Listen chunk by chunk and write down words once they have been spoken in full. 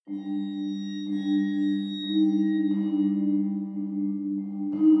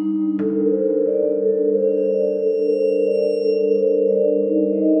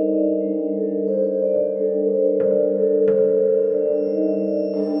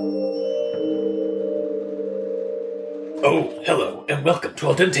Oh, hello, and welcome to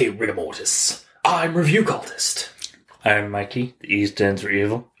Al Dente Rigamortis. I'm Review Cultist. I'm Mikey, the E stands for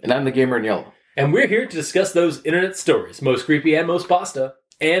evil. And I'm the gamer in yellow. And we're here to discuss those internet stories, most creepy and most pasta,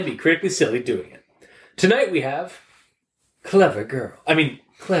 and be critically silly doing it. Tonight we have Clever.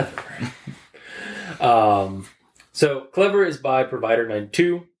 So, Clever is by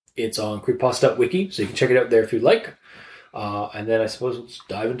Provider92. It's on Creepypasta.wiki, so you can check it out there if you'd like. And then I suppose we'll just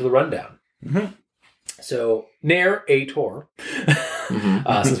dive into the rundown. Mm-hmm. So, Nair Ator,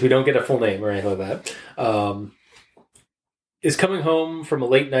 since we don't get a full name or anything like that, is coming home from a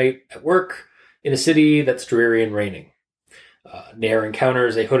late night at work in a city that's dreary and raining. Nair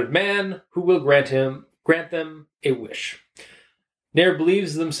encounters a hooded man who will grant them a wish. Nair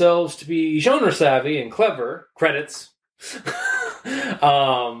believes themselves to be genre savvy and clever, credits,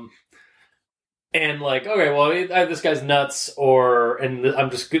 and like, okay, well, either this guy's nuts, and I'm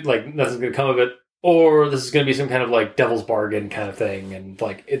just good, like nothing's gonna come of it. Or this is going to be some kind of, like, devil's bargain kind of thing, and,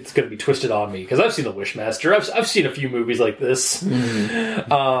 like, it's going to be twisted on me. Because I've seen The Wishmaster. I've seen a few movies like this.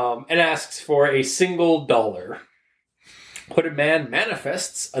 Mm-hmm. And asks for a single $1. Hooded man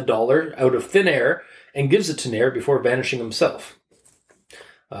manifests $1 out of thin air and gives it to Nair before vanishing himself.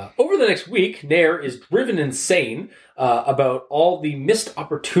 Over the next week, Nair is driven insane about all the missed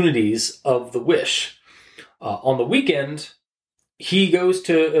opportunities of the wish. On the weekend, he goes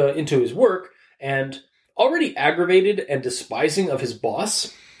into his work, and already aggravated and despising of his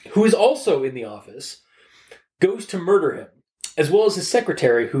boss, who is also in the office, goes to murder him, as well as his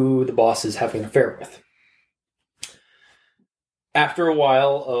secretary, who the boss is having an affair with. After a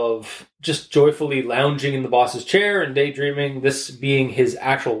while of just joyfully lounging in the boss's chair and daydreaming, this being his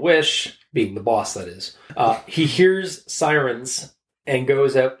actual wish, being the boss that is, he hears sirens and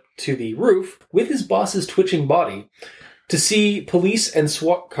goes out to the roof with his boss's twitching body to see police and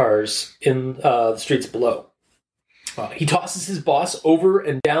SWAT cars in the streets below. He tosses his boss over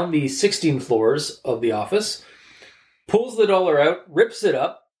and down the 16 floors of the office, pulls the $1 out, rips it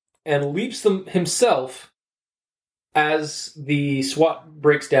up, and leaps them himself as the SWAT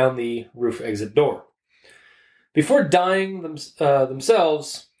breaks down the roof exit door. Before dying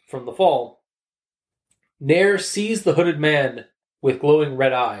themselves from the fall, Nair sees the hooded man with glowing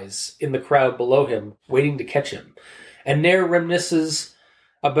red eyes in the crowd below him, waiting to catch him. And Nair reminisces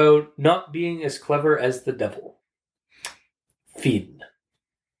about not being as clever as the devil. Feed.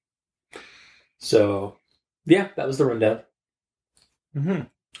 So, yeah, that was the rundown. Mm-hmm.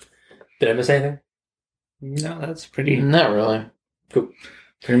 Did I miss anything? No, that's pretty... Not really. Cool.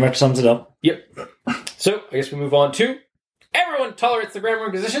 Pretty much sums it up. Yep. So, I guess we move on to... Everyone tolerates the Grammar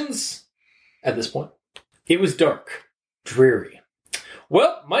Inquisitions! At this point. It was dark. Dreary.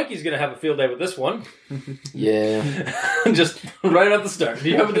 Well, Mikey's going to have a field day with this one. Yeah. Just right at the start. Do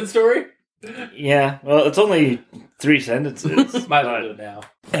you have a good story? Yeah, well, it's only 3 sentences. Might as well do it now.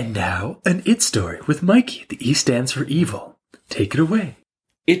 And now, an It story with Mikey. The E stands for evil. Take it away.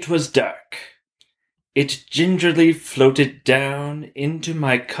 It was dark. It gingerly floated down into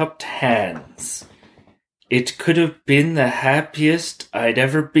my cupped hands. It could have been the happiest I'd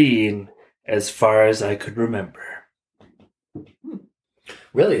ever been, as far as I could remember.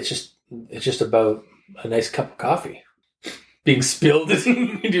 Really, it's just about a nice cup of coffee being spilled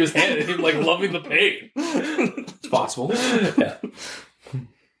into his hand and him like loving the pain. It's possible. Yeah.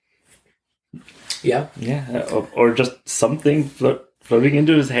 Yeah. Yeah, or just something floating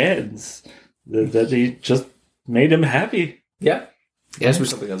into his hands that he just made him happy. Yeah. It has to be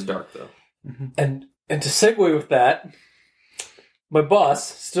something that's dark, though. And to segue with that, my boss,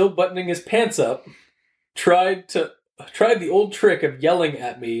 still buttoning his pants up, tried the old trick of yelling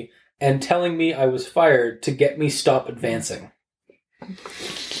at me and telling me I was fired to get me stop advancing. I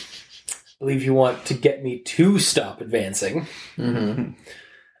believe you want to get me to stop advancing. Mm-hmm.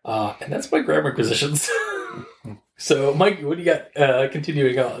 And that's my grammar inquisitions. So, Mike, what do you got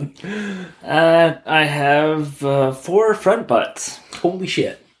continuing on? I have 4 front butts. Holy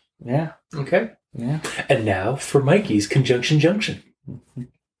shit. Yeah. Okay. Yeah. And now for Mikey's Conjunction Junction.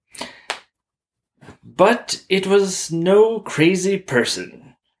 But it was no crazy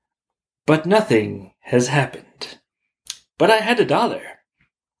person. But nothing has happened. But I had $1.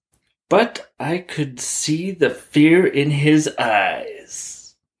 But I could see the fear in his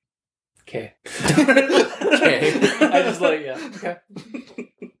eyes. Okay. Okay. I just like, yeah. Okay.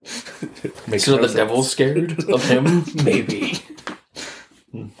 Makes so the devil's scared of him? Maybe.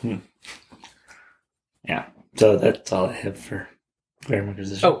 Mm-hmm. Yeah. So that's all I have for Grammar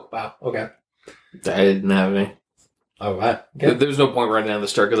Inquisition. Oh, wow. Okay. I didn't have any. All right. Okay. There was no point writing down the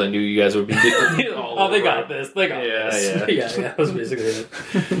start because I knew you guys would be. Oh, they got this. They got this. Yeah. That was basically it.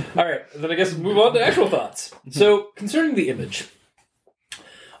 All right. Then I guess we'll move on to actual thoughts. So, concerning the image.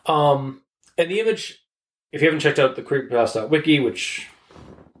 And the image, if you haven't checked out the Creepypasta wiki, which,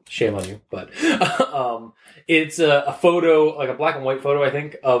 shame on you, but it's a photo, like a black and white photo, I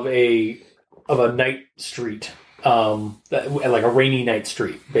think, of a night street, like a rainy night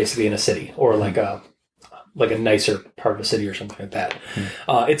street, basically in a city, or like a nicer part of a city or something like that.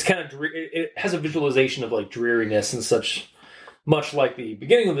 It's kind of it has a visualization of like dreariness and such, much like the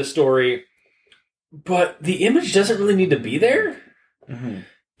beginning of the story, but the image doesn't really need to be there. Mm-hmm.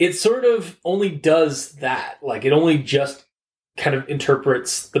 It sort of only does that. Like, it only just kind of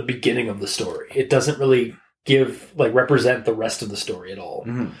interprets the beginning of the story. It doesn't really represent the rest of the story at all.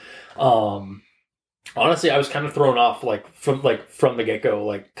 Mm-hmm. Honestly, I was kind of thrown off from the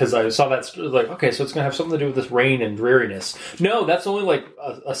get-go, because I saw that, okay, so it's going to have something to do with this rain and dreariness. No, that's only like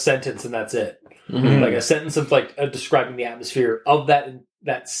a sentence and that's it. Mm-hmm. Like a sentence of describing the atmosphere of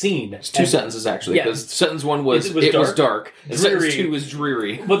that scene. It's two sentences actually, because sentence one was it was dark, and sentence two was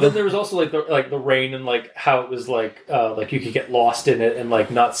dreary. But then there was also the rain and how it was like you could get lost in it and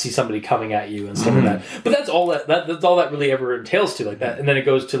not see somebody coming at you and stuff like that. But that's all that's all that really ever entails to that. And then it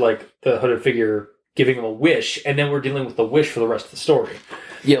goes to the hooded figure giving him a wish, and then we're dealing with the wish for the rest of the story.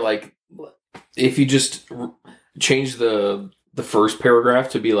 Yeah, if you just change the first paragraph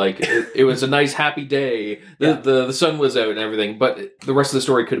to be it was a nice happy day, the sun was out and everything, but the rest of the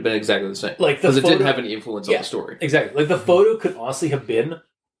story could have been exactly the same, because it didn't have any influence on the story. Exactly. The photo could honestly have been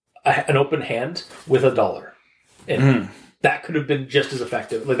an open hand with $1 in it. That could have been just as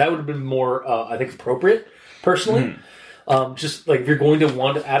effective. That would have been more I think appropriate personally. Just if you're going to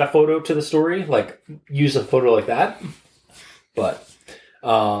want to add a photo to the story, use a photo like that. But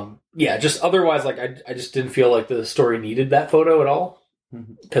just otherwise, I just didn't feel like the story needed that photo at all,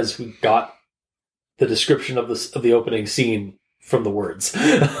 because we got the description of the opening scene from the words.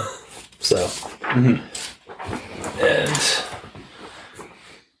 So, and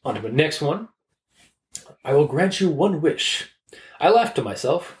on to the next one. I will grant you one wish. I laughed to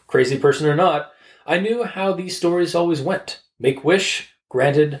myself, crazy person or not. I knew how these stories always went. Make wish,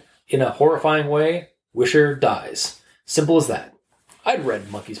 granted in a horrifying way, wisher dies. Simple as that. I'd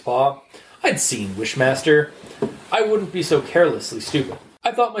read Monkey's Paw. I'd seen Wishmaster. I wouldn't be so carelessly stupid.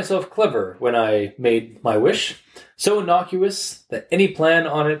 I thought myself clever when I made my wish, so innocuous that any plan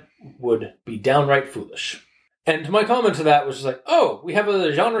on it would be downright foolish. And my comment to that was just oh, we have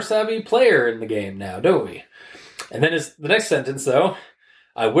a genre-savvy player in the game now, don't we? And then the next sentence, though,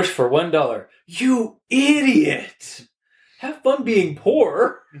 I wish for $1. You idiot! Have fun being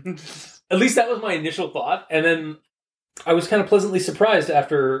poor. At least that was my initial thought. And then I was kind of pleasantly surprised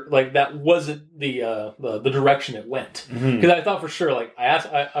after that wasn't the direction it went, because I thought for sure I asked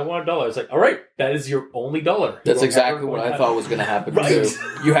I want $1. It's all right, that is your only $1. That's exactly what I thought was going to happen. Right. Too.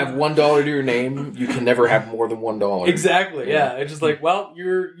 You have $1 to your name. You can never have more than $1. Exactly. Yeah. It's just well,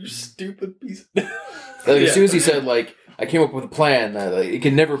 you stupid piece. As soon as he said I came up with a plan that it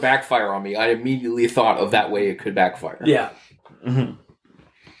can never backfire on me, I immediately thought of that way it could backfire. Yeah. Mm-hmm.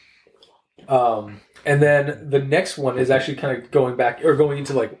 And then the next one is actually kind of going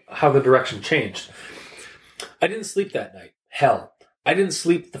into how the direction changed. I didn't sleep that night. Hell, I didn't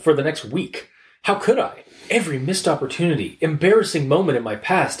sleep for the next week. How could I? Every missed opportunity, embarrassing moment in my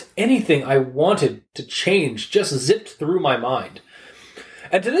past, anything I wanted to change just zipped through my mind.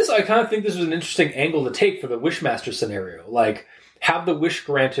 And to this, I kind of think this was an interesting angle to take for the Wishmaster scenario. Have the wish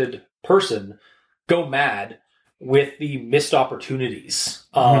granted person go mad with the missed opportunities.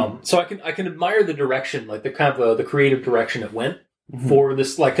 So I can admire the direction, the kind of the creative direction it went for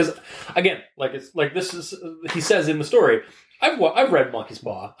this. Because again, this is, he says in the story, I've read Monkey's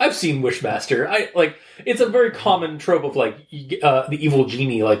Paw. I've seen Wishmaster. It's a very common trope of the evil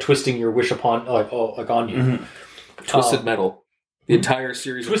genie twisting your wish upon on you. Twisted Metal. The entire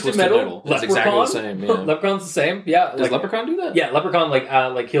series of Twisted Metal is exactly the same. Yeah. Leprechaun's the same. Yeah. Does Leprechaun do that? Yeah, Leprechaun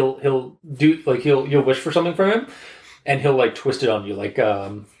he'll do you'll wish for something from him, and he'll twist it on you.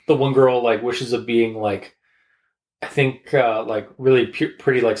 The one girl wishes of being I think really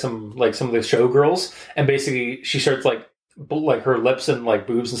pretty some of the showgirls, and basically she starts her lips and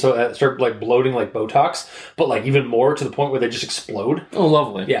boobs and so start bloating like Botox, but even more to the point where they just explode. Oh,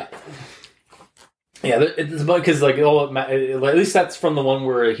 lovely. Yeah. Yeah, it's because at least that's from the one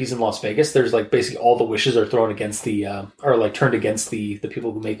where he's in Las Vegas. There's basically all the wishes are thrown against turned against the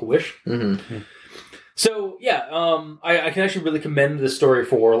people who make a wish. Mm-hmm. So yeah, I can actually really commend this story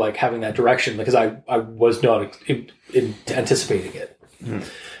for like having that direction because I was not anticipating it.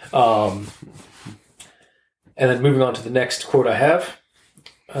 And then moving on to the next quote I have.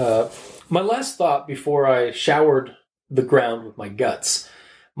 My last thought before I showered the ground with my guts,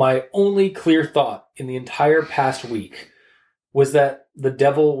 my only clear thought in the entire past week was that the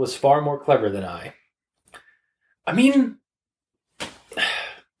devil was far more clever than I. I mean,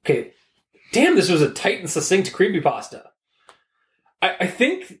 okay, damn, this was a tight and succinct creepypasta. I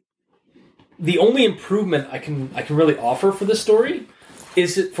think the only improvement I can really offer for this story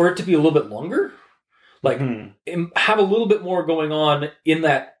is for it to be a little bit longer. Like, have a little bit more going on in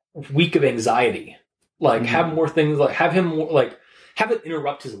that week of anxiety. Like, have more things, like, have him, more, like, have it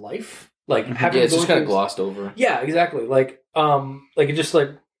interrupt his life. Like, have him it's just kind of through glossed over. Yeah, exactly. Like it just, like,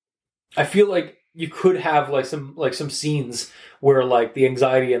 I feel like you could have, like, some scenes where, like, the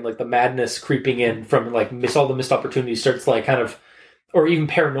anxiety and, like, the madness creeping in from, like, all the missed opportunities starts, like, kind of, or even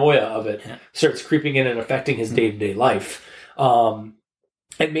paranoia of it starts creeping in and affecting his day-to-day life. And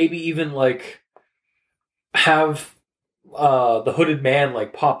maybe even, like, have the hooded man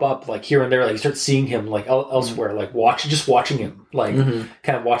like pop up like here and there, like you start seeing him like elsewhere, like watching him, like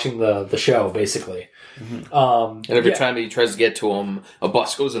kind of watching the show basically. And every time he tries to get to him, a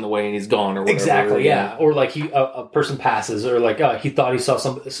bus goes in the way and he's gone or whatever. Exactly, yeah. Or like a person passes, or like he thought he saw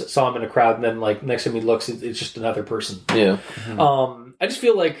him in a crowd, and then like next time he looks, it's just another person. Yeah. I just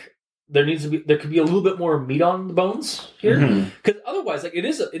feel like there could be a little bit more meat on the bones here, because otherwise, like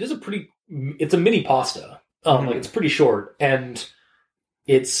it's a mini pasta. Like it's pretty short, and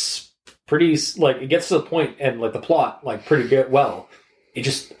it's pretty like it gets to the point, and like the plot like pretty good. Well,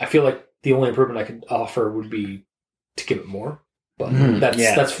 I feel like the only improvement I could offer would be to give it more, but that's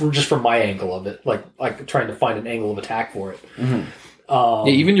just from my angle of it, like trying to find an angle of attack for it.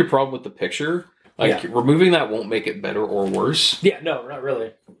 Even your problem with the picture. Like removing that won't make it better or worse. Yeah, no, not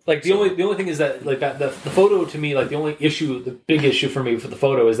really. Like the only thing is that like that the photo to me, like the big issue for me for the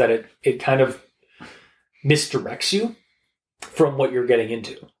photo is that it kind of misdirects you from what you're getting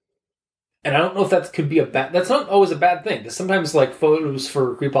into. And I don't know if that could be that's not always a bad thing, because sometimes like photos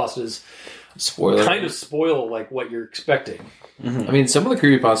for creepypastas kind of spoil like what you're expecting. I mean, some of the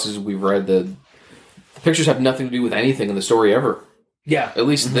creepypastas we've read, the pictures have nothing to do with anything in the story ever. Yeah. At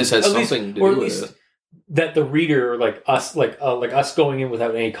least this has something to do with it. That the reader, like us going in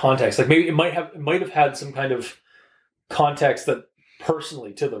without any context, like maybe it might have had some kind of context that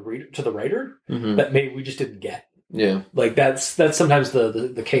personally to the writer that maybe we just didn't get. Yeah, like that's sometimes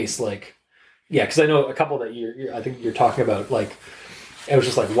the case. Like, yeah, because I know a couple that I think you're talking about. Like, I was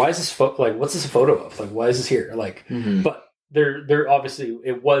just like, why is this like what's this a photo of? Like, why is this here? Like, but there obviously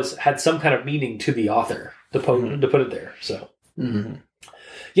had some kind of meaning to the author to put it there. So.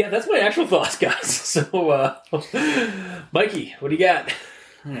 Yeah, that's my actual thoughts, guys. So, Mikey, what do you got?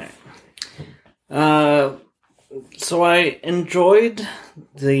 So I enjoyed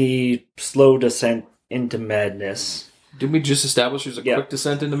the slow descent into madness. Didn't we just establish there's a quick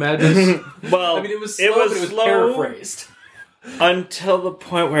descent into madness? Well, I mean, it was slow, paraphrased. Until the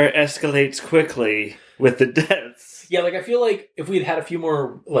point where it escalates quickly with the deaths. Yeah, like I feel like if we had had a few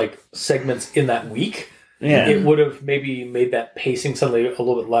more like segments in that week, it would have maybe made that pacing suddenly a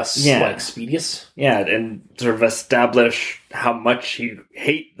little bit less like speedious. Yeah, and sort of establish how much you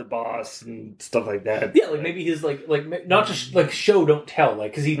hate the boss and stuff like that. Yeah, like maybe his like not just like show don't tell,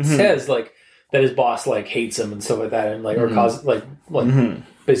 like because he says like that his boss like hates him and stuff like that, and like or cause like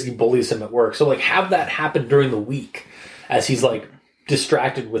basically bullies him at work. So like have that happen during the week as he's like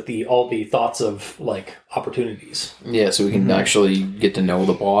distracted with all the thoughts of like opportunities. Yeah, so we can actually get to know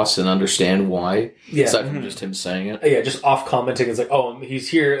the boss and understand why. Yeah, aside from just him saying it. Yeah, just off commenting. It's like, oh, he's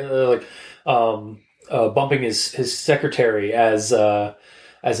here, bumping his secretary as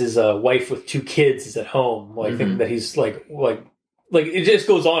his wife with 2 kids is at home. Like thinking that he's like it just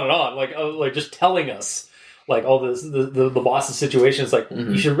goes on and on. Like just telling us like all this the boss's situation. It's like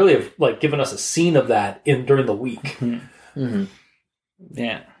you should really have like given us a scene of that during the week.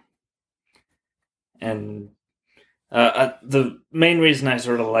 Yeah. And the main reason I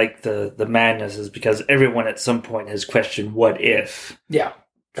sort of like the madness is because everyone at some point has questioned what if. Yeah.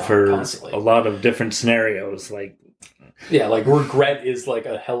 For constantly. A lot of different scenarios. Like like regret is like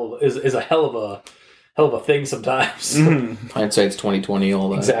a hell of a thing sometimes. Hindsight's 20/20, all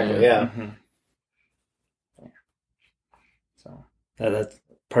that. Exactly, yeah. So that's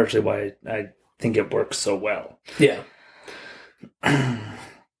partially why I think it works so well. Yeah.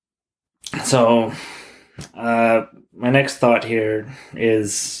 So, my next thought here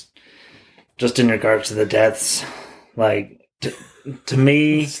is just in regards to the deaths. Like, to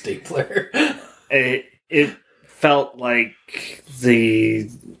me, stapler. it felt like the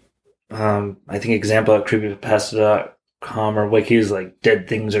I think example at creepypasta.com or wiki is like dead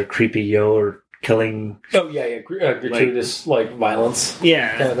things are creepy, yo, or killing. Oh yeah, gratuitous like violence.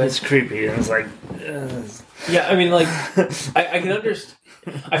 Yeah, kind of thing. it's creepy. And it's like, Yeah, I mean, like I can understand.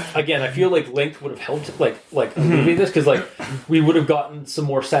 I feel like Linked would have helped, like a movie this, because like we would have gotten some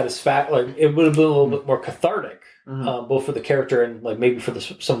more satisfaction. Like it would have been a little bit more cathartic, both for the character and like maybe for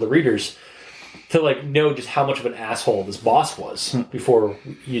some of the readers, to like know just how much of an asshole this boss was before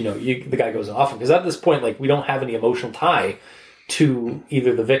the guy goes off. Because at this point, like we don't have any emotional tie to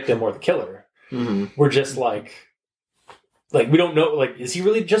either the victim or the killer. We're just like we don't know. Like, is he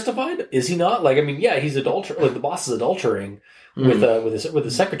really justified? Is he not? Like, I mean, yeah, he's like the boss is adultering with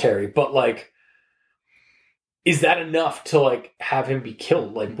his secretary, but like, is that enough to like have him be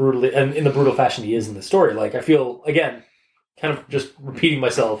killed like brutally and in the brutal fashion he is in the story? Like, I feel again, kind of just repeating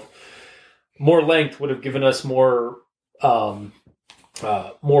myself. More length would have given us more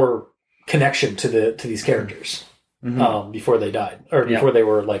connection to these characters before they died or before they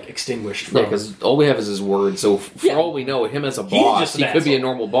were like extinguished. From... Yeah, because all we have is his word. So for all we know, him as a boss, he could be a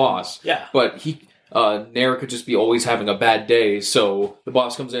normal boss. Yeah, but Nair could just be always having a bad day. So the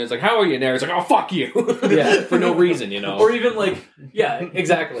boss comes in and is like, "How are you, Nair?" He's like, "Oh, fuck you," for no reason, Or even like, yeah,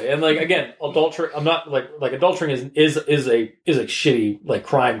 exactly. And like again, adultery. I'm not like adultering is a shitty like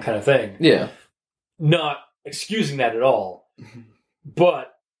crime kind of thing. Yeah, not excusing that at all, but.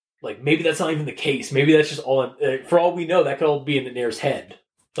 Like, maybe that's not even the case. Maybe that's just all... for all we know, that could all be in Nair's head.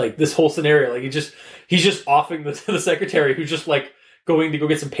 Like, this whole scenario. Like, he's just offing the secretary who's just, like, going to go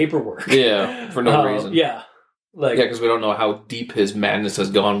get some paperwork. Yeah, for no reason. Yeah. Like, yeah, because we don't know how deep his madness has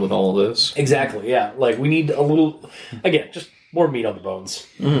gone with all of this. Exactly, yeah. Like, we need a little... Again, just more meat on the bones.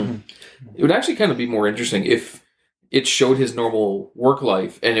 Mm-hmm. It would actually kind of be more interesting if it showed his normal work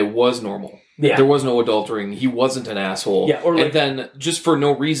life and it was normal. Yeah. There was no adultering. He wasn't an asshole. Yeah, or like, and then, just for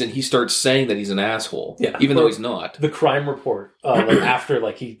no reason, he starts saying that he's an asshole. Yeah. Even though he's not. The crime report, like after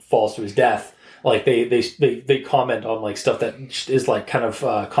like he falls to his death, like they comment on like stuff that is like kind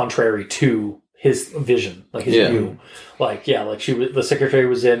of contrary to his vision, like his view. Like, yeah, like the secretary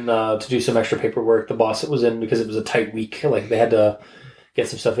was in to do some extra paperwork. The boss was in because it was a tight week. Like they had to get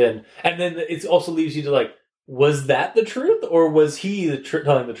some stuff in. And then it also leaves you to like, was that the truth, or was he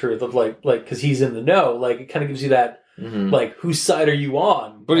telling the truth of like because he's in the know? Like it kind of gives you that like whose side are you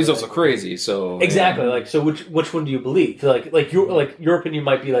on? But he's also crazy, so exactly. Like so, which one do you believe? Like your opinion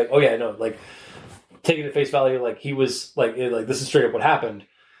might be like, oh yeah, no, like taking it at face value, like he was like this is straight up what happened,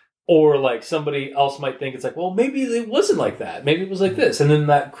 or like somebody else might think it's like, well, maybe it wasn't like that. Maybe it was like this, and then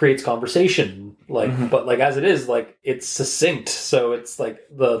that creates conversation. Like, but like as it is, like it's succinct. So it's like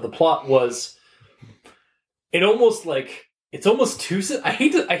the plot was. It almost like it's almost too. I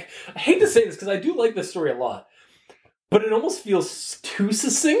hate to say this because I do like this story a lot, but it almost feels too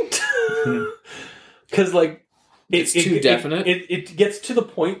succinct because like it's too definite. It gets to the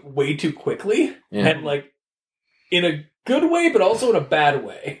point way too quickly, and like in a good way, but also in a bad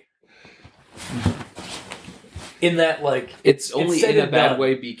way. In that, like it's only in a bad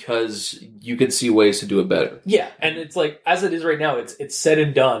way because you can see ways to do it better. Yeah, and it's like as it is right now, it's said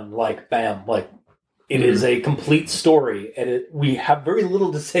and done. Like bam, like. It is a complete story, and we have very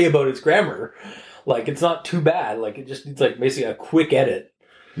little to say about its grammar. Like, it's not too bad. Like, it just needs, like, basically a quick edit.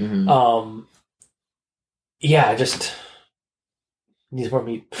 Yeah, just needs more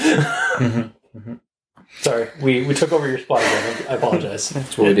meat. Sorry, we took over your spot again. I apologize.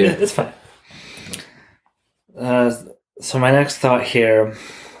 That's what we did. It's fine. So my next thought here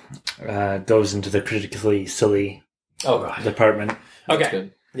goes into the critically silly department.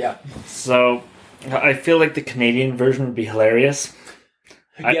 Okay. Yeah. So... I feel like the Canadian version would be hilarious.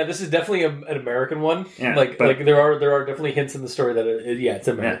 Yeah, this is definitely an American one. Yeah, like there are definitely hints in the story that it's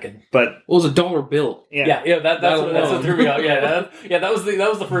American. Yeah, but it was $1 bill. Yeah. That's what threw me out. Yeah, that was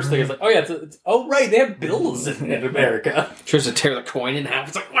the first thing. It's like, oh yeah, it's oh right, they have bills in America. Tries to tear the coin in half.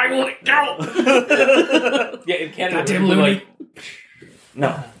 It's like, why won't it go? Yeah, in Canada, goddamn loony.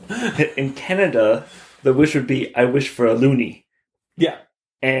 No, in Canada, the wish would be, I wish for a loony. Yeah,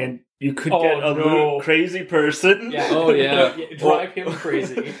 and. You could get a crazy person. Yeah. Oh, yeah. Drive him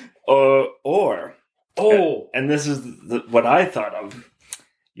crazy. Or. Oh. And this is what I thought of.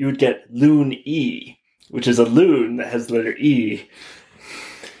 You would get Loon E, which is a loon that has the letter E.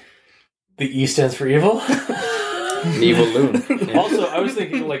 The E stands for evil? Evil loon. Yeah. Also, I was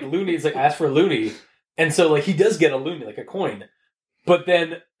thinking, like, loony is like, ask for a loony. And so, like, he does get a loony, like a coin. But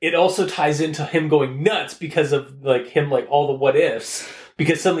then it also ties into him going nuts because of, like, him, like, all the what ifs.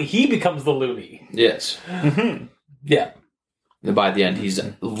 Because suddenly he becomes the loony. Yes. Yeah. And by the end, he's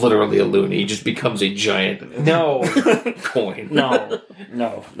literally a loony. He just becomes a giant No, coin. No.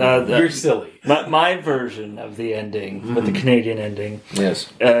 you're silly. My version of the ending, with the Canadian ending,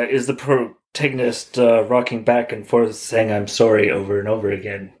 Yes. is the protagonist rocking back and forth saying "I'm sorry" over and over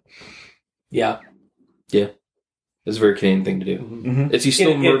again. Yeah. It's a very Canadian thing to do. Mm-hmm. Is he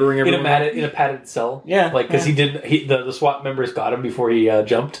still murdering everyone? in a padded cell? Yeah, Like because the SWAT members got him before he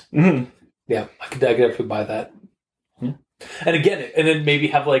jumped. Mm-hmm. Yeah, I could definitely buy that. Yeah. And again, and then maybe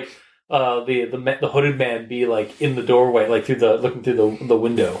have like the hooded man be like in the doorway, like looking through the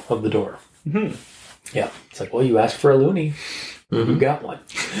window of the door. Mm-hmm. Yeah, it's like, well, you asked for a loony, Mm-hmm. you got one.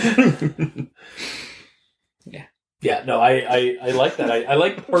 Yeah. Yeah, no, I like that. I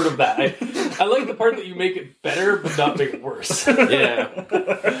like part of that. I like the part that you make it better, but not make it worse. Yeah.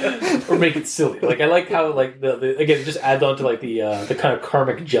 Or make it silly. Like I like how like the again it just adds on to like the kind of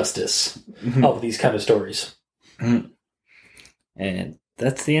karmic justice of these kind of stories. Mm-hmm. And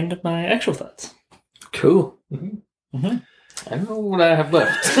that's the end of my actual thoughts. Cool. Mm-hmm. I don't know what I have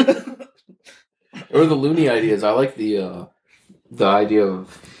left. Or the loony ideas. I like the idea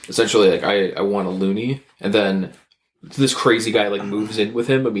of essentially like I want a loony, and then this crazy guy like moves in with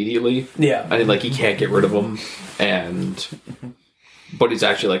him immediately. Yeah, and like he can't get rid of him, but he's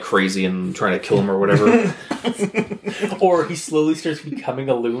actually like crazy and trying to kill him or whatever. or he slowly starts becoming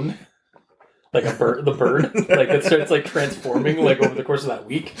a loon, like a bird. The bird, like it starts like transforming like over the course of that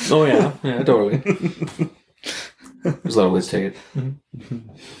week. Oh yeah, totally. There's a lot of ways to take it,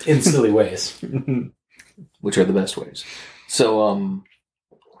 In silly ways. which are the best ways. So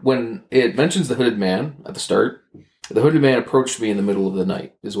when it mentions the hooded man at the start, the hooded man approached me in the middle of the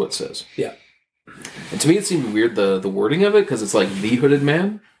night, is what it says. Yeah. And to me it seemed weird, the wording of it, because it's like the hooded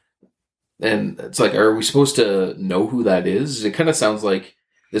man. And it's like, are we supposed to know who that is? It kind of sounds like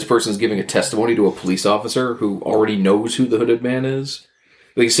this person's giving a testimony to a police officer who already knows who the hooded man is.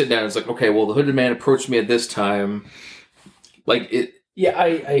 Like, you sit down and it's like, okay, well, the hooded man approached me at this time. Like, it... Yeah,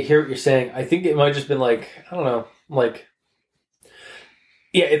 I hear what you're saying. I think it might have just been like, I don't know, like...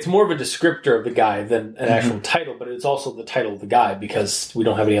 Yeah, it's more of a descriptor of the guy than an actual title, but it's also the title of the guy because we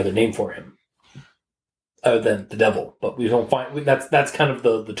don't have any other name for him other than the devil. But we don't find... That's kind of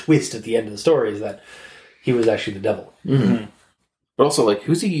the twist at the end of the story, is that he was actually the devil. Mm-hmm. But also, like,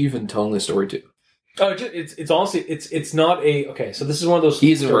 who's he even telling this story to? Oh, it's honestly it's not a okay. So this is one of those.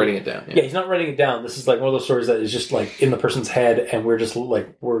 He isn't writing it down. Yeah, he's not writing it down. This is like one of those stories that is just like in the person's head, and we're just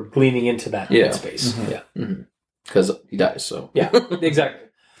like we're gleaning into that space. Mm-hmm. Yeah, because he dies. So yeah, exactly.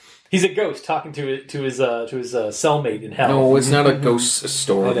 He's a his his cellmate in hell. no, it's not a ghost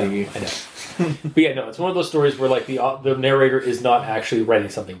story. I know. But yeah, no, it's one of those stories where like the narrator is not actually writing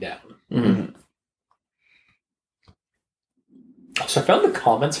something down. Mm-hmm. So I found the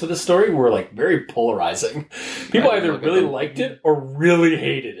comments for this story were like very polarizing. People either really liked it or really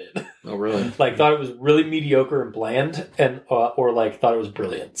hated it. Oh, really? Like thought it was really mediocre and bland, and or like thought it was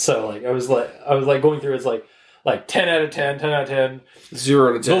brilliant. So like I was like going through it's like 10 out of 10, 10 out of 10. 0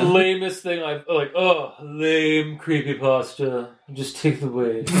 out of 10. The lamest thing I've like, lame creepypasta. Just take it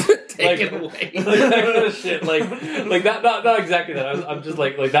away. Take it away. Like that kind of shit. Like that not exactly that. I'm just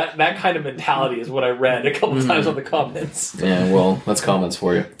like that kind of mentality is what I read a couple times on the comments. Yeah, well, that's comments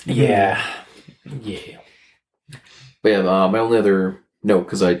for you. Yeah. But yeah, my only other note,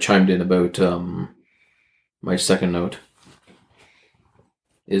 because I chimed in about my second note,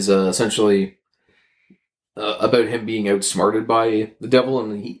 is essentially about him being outsmarted by the devil,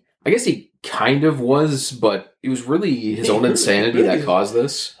 and I guess he kind of was, but it was really his own insanity that caused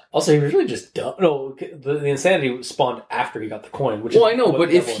this. Also, he was really just dumb. No, the insanity spawned after he got the coin. Which I know, but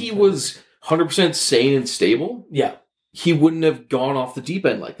if he was 100% sane and stable, yeah, he wouldn't have gone off the deep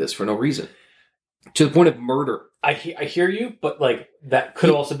end like this for no reason, to the point of murder. I hear you, but like that could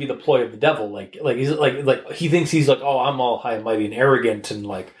also be the ploy of the devil. Like he's like he thinks he's like, oh, I'm all high and mighty and arrogant, and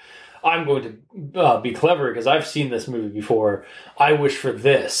like I'm going to be clever because I've seen this movie before. I wish for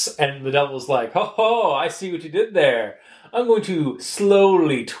this, and the devil's like, ho, I see what you did there. I'm going to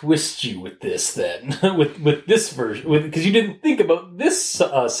slowly twist you with this, then with this version, because you didn't think about this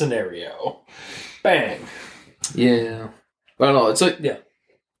scenario. Bang. Yeah, I don't know. It's like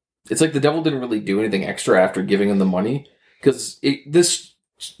it's like the devil didn't really do anything extra after giving him the money, because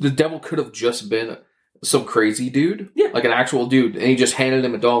the devil could have just been some crazy dude, like an actual dude, and he just handed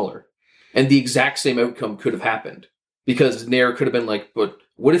him $1, and the exact same outcome could have happened, because Nair could have been like, but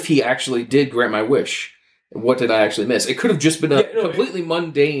what if he actually did grant my wish? What did I actually miss? It could have just been a completely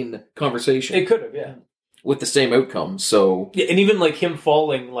mundane conversation. It could have, yeah. With the same outcome, so... Yeah, and even, like, him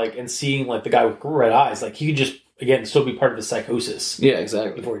falling, like, and seeing, like, the guy with red eyes, like, he could just, again, still be part of the psychosis. Yeah,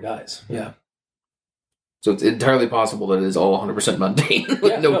 exactly. Before he dies. Yeah. So it's entirely possible that it is all 100% mundane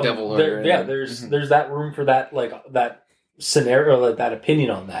with no devil. There's that room for that, like that scenario, like that opinion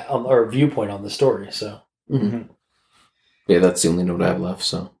on that, or viewpoint on the story. So, yeah, that's the only note I have left.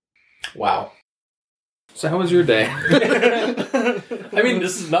 So, wow. So how was your day? I mean,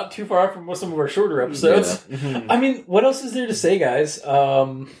 this is not too far off from some of our shorter episodes. Yeah. I mean, what else is there to say, guys?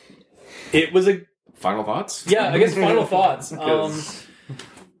 It was a final thoughts. Yeah, I guess final thoughts.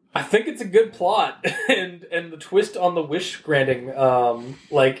 I think it's a good plot, and the twist on the wish granting,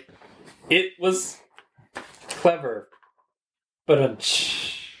 like, it was clever, but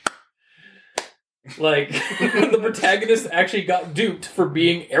like, the protagonist actually got duped for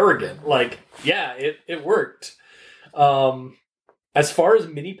being arrogant. Like, yeah, it worked. As far as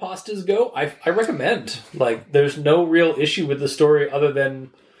mini pastas go, I recommend. Like, there's no real issue with the story other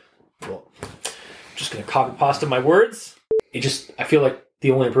than, well, I'm just gonna copy pasta my words. I feel like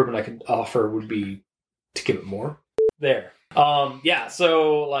the only improvement I could offer would be to give it more. There. Yeah,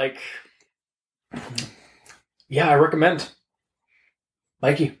 so, like, yeah, I recommend.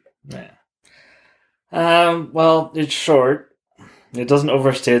 Mikey. Yeah. Well, it's short. It doesn't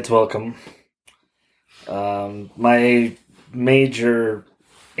overstay its welcome. My major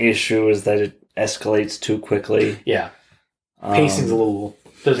issue is that it escalates too quickly. Yeah. Pacing's there's a little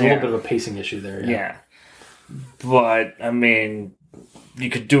bit of a pacing issue there. Yeah. But, I mean, you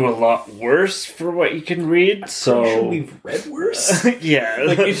could do a lot worse for what you can read, so... Sure we've read worse? Yeah.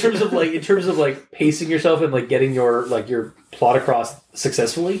 Like, in terms of pacing yourself and, like, getting your plot across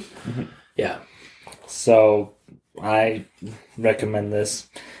successfully? Mm-hmm. Yeah. So, I recommend this.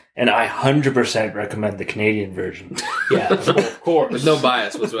 And I 100% recommend the Canadian version. Yeah, of course. With no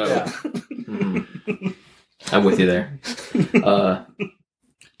bias whatsoever. Yeah. I'm with you there.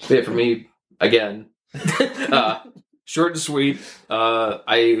 Yeah, for me, again, short and sweet.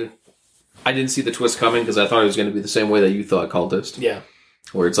 I didn't see the twist coming because I thought it was going to be the same way that you thought Cultist. Yeah.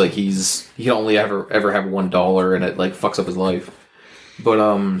 Where it's like he can only ever have $1 and it like fucks up his life.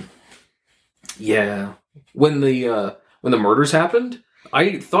 But yeah, when the murders happened,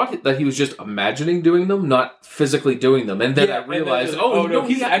 I thought that he was just imagining doing them, not physically doing them, and then I realized, no,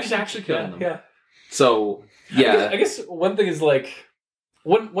 he's actually killing them. Yeah. So yeah, I guess one thing is like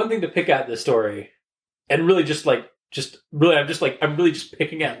one thing to pick at this story, and really I'm really just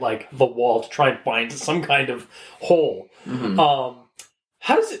picking at like the wall to try and find some kind of hole. Mm-hmm.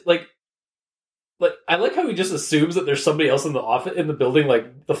 How does it like I like how he just assumes that there's somebody else in the office in the building,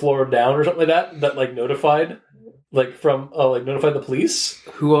 like the floor down or something like that like notified. Notified the police?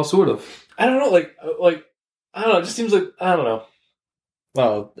 Who else would have? I don't know, like I don't know, it just seems like, I don't know.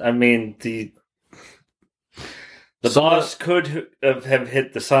 Well, I mean, the boss could have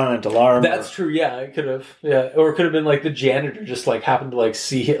hit the silent alarm. That's true, yeah, it could have. Yeah. Or it could have been like the janitor just like happened to like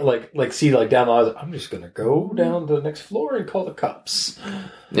see down the aisle. I'm just gonna go down to the next floor and call the cops.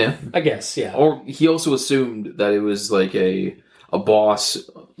 Yeah. I guess, yeah. Or he also assumed that it was like a boss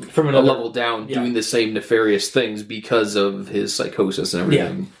from a level down doing the same nefarious things because of his psychosis and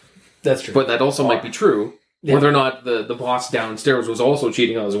everything. Yeah, that's true. But that also might be true. Yeah. Whether or not the boss downstairs was also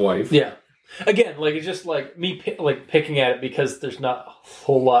cheating on his wife. Yeah. Again, like, it's just like me picking at it because there's not a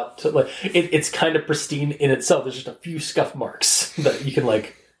whole lot to like. It's kind of pristine in itself. There's just a few scuff marks that you can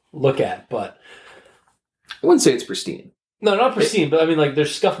like look at, but I wouldn't say it's pristine. No, not pristine, but I mean, like,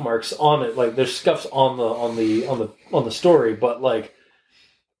 there's scuff marks on it. Like, there's scuffs on the story, but like,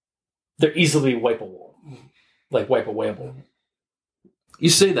 they're easily wipeable, like wipe-awayable. You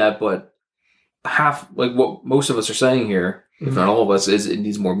say that, but half, like, what most of us are saying here, if not all of us, is it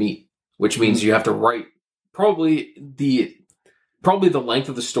needs more meat, which means you have to write probably the length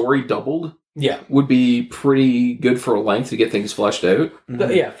of the story doubled. Yeah, would be pretty good for a length to get things fleshed out.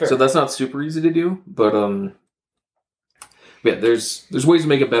 Mm-hmm. Yeah, fair. So that's not super easy to do, but yeah, there's ways to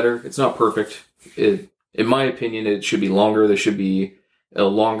make it better. It's not perfect. In my opinion, it should be longer. There should be a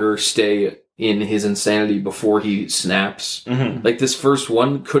longer stay in his insanity before he snaps. Mm-hmm. Like, this first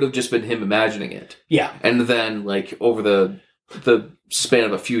one could have just been him imagining it. Yeah. And then, like, over the span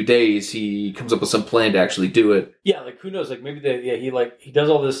of a few days, he comes up with some plan to actually do it. Yeah, like, who knows? Like, maybe he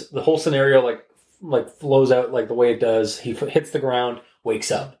does all this, the whole scenario, like flows out like the way it does. He hits the ground, wakes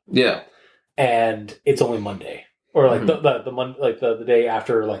up. Yeah. And it's only Monday. Or like the day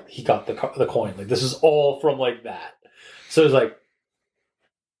after like he got the coin. Like, this is all from like that. So it's like,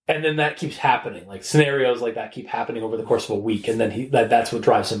 and then that keeps happening. Like, scenarios like that keep happening over the course of a week, and then that's what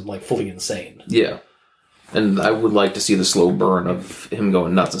drives him like fully insane. Yeah, and I would like to see the slow burn of him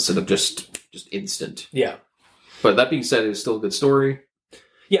going nuts instead of just instant. Yeah. But that being said, it was still a good story.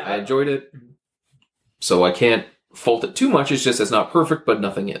 Yeah, I enjoyed it. So I can't fault it too much. It's just it's not perfect, but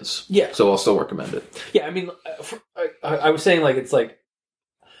nothing is. Yeah. So I'll still recommend it. Yeah, I mean, I was saying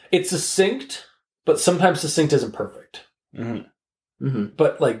it's succinct, but sometimes succinct isn't perfect. Mm-hmm. Mm-hmm.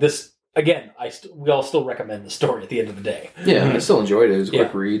 But like this, again, we all still recommend the story at the end of the day. Yeah, I still enjoyed it. It was a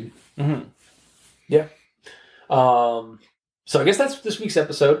quick read. Mm-hmm. Yeah. So I guess that's this week's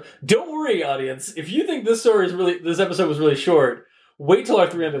episode. Don't worry, audience. If you think this episode was really short, wait till our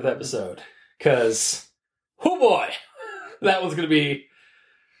 300th episode, because oh boy, that one's going to be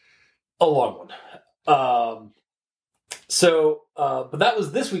a long one. But that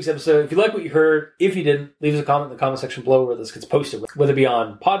was this week's episode. If you like what you heard, if you didn't, leave us a comment in the comment section below where this gets posted, whether it be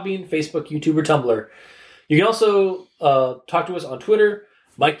on Podbean, Facebook, YouTube, or Tumblr. You can also talk to us on Twitter.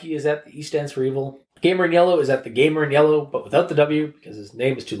 Mikey is at the E stands for evil. Gamer in Yellow is at the Gamer in Yellow, but without the W because his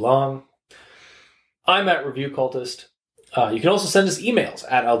name is too long. I'm at Review Cultist. You can also send us emails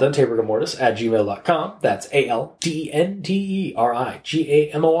at aldenterigamortis@gmail.com. That's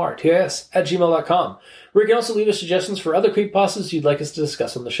ALDENTERIGAMORTIS@gmail.com. Where you can also leave us suggestions for other creepypastas you'd like us to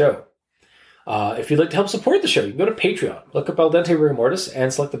discuss on the show. If you'd like to help support the show, you can go to Patreon, look up Al Dente Rigor Mortis,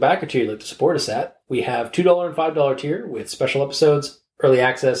 and select the backer tier you'd like to support us at. We have $2 and $5 tier with special episodes, early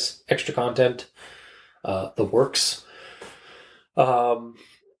access, extra content, the works.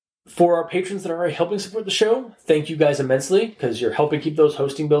 For our patrons that are already helping support the show, thank you guys immensely, because you're helping keep those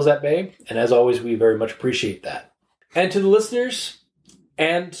hosting bills at bay, and as always, we very much appreciate that. And to the listeners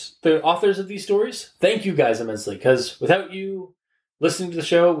and the authors of these stories, thank you guys immensely, because without you listening to the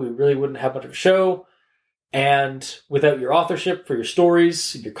show, we really wouldn't have much of a show, and without your authorship for your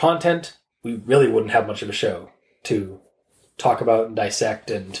stories, your content, we really wouldn't have much of a show to talk about and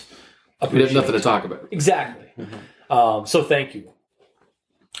dissect and appreciate. We have nothing to talk about. Exactly. Mm-hmm. So thank you.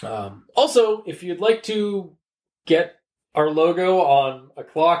 Also, if you'd like to get our logo on a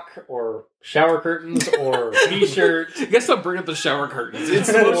clock or shower curtains or t-shirt, I guess I'll bring up the shower curtains.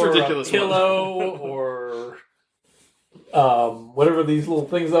 It's the most ridiculous a pillow or whatever these little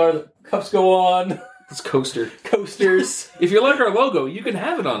things are that cups go on. It's coasters. If you like our logo, you can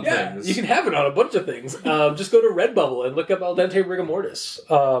have it on yeah, things. You can have it on a bunch of things. Just go to Redbubble and look up Al Dente Rigor Mortis.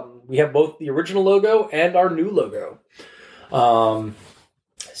 We have both the original logo and our new logo.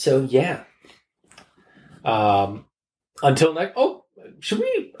 So yeah. Until next. Oh, should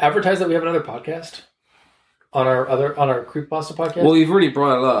we advertise that we have another podcast on our Creepypasta podcast? Well, you've already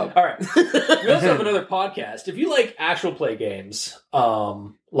brought it up. All right. We also have another podcast. If you like actual play games,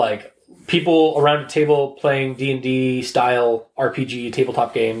 like people around a table playing D&D style RPG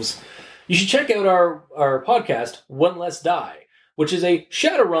tabletop games, you should check out our podcast, One Less Die, which is a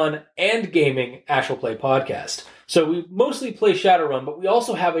Shadowrun and gaming actual play podcast. So we mostly play Shadowrun, but we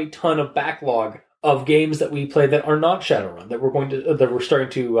also have a ton of backlog of games that we play that are not Shadowrun that we're starting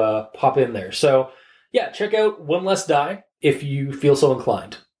to pop in there. So yeah, check out One Less Die if you feel so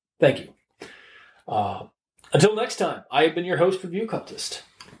inclined. Thank you. Until next time, I have been your host, Review Cultist.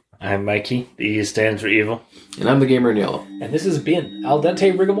 I'm Mikey. The E stands for evil. And I'm the Gamer in Yellow. And this has been Al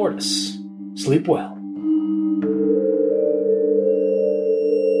Dente Rigor Mortis. Sleep well.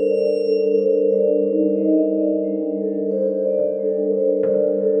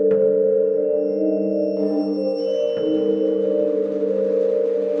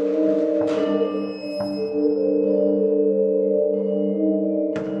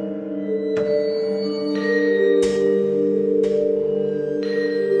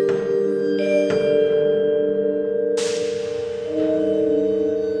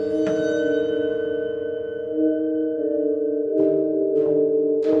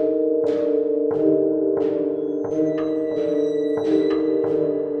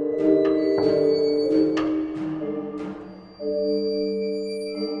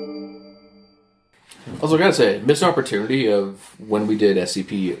 Also, I gotta say, missed opportunity of when we did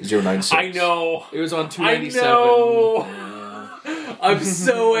SCP-096. I know. It was on 297. I know. Yeah. I'm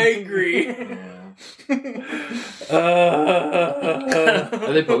so angry.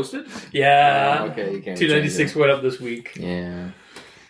 Are they posted? Yeah. Okay, you can't 296 went up this week. Yeah.